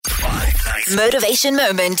Motivation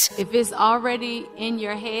Moment. If it's already in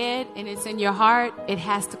your head and it's in your heart, it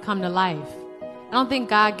has to come to life. I don't think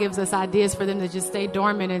God gives us ideas for them to just stay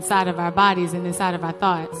dormant inside of our bodies and inside of our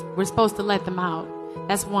thoughts. We're supposed to let them out.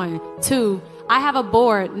 That's one. Two, I have a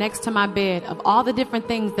board next to my bed of all the different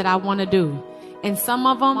things that I want to do. And some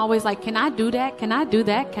of them always like, can I do that? Can I do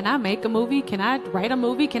that? Can I make a movie? Can I write a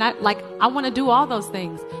movie? I want to do all those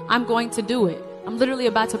things. I'm going to do it. I'm literally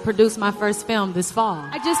about to produce my first film this fall.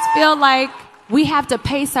 I just feel like we have to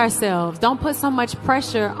pace ourselves. Don't put so much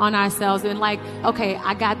pressure on ourselves and like, okay,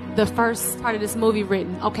 I got the first part of this movie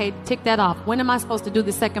written. Okay, tick that off. When am I supposed to do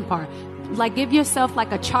the second part? Like give yourself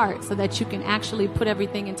like a chart so that you can actually put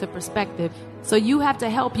everything into perspective. So you have to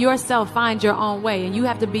help yourself find your own way, and you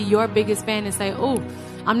have to be your biggest fan and say, oh,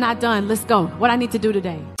 I'm not done. Let's go. What I need to do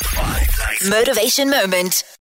today. Motivation Moment.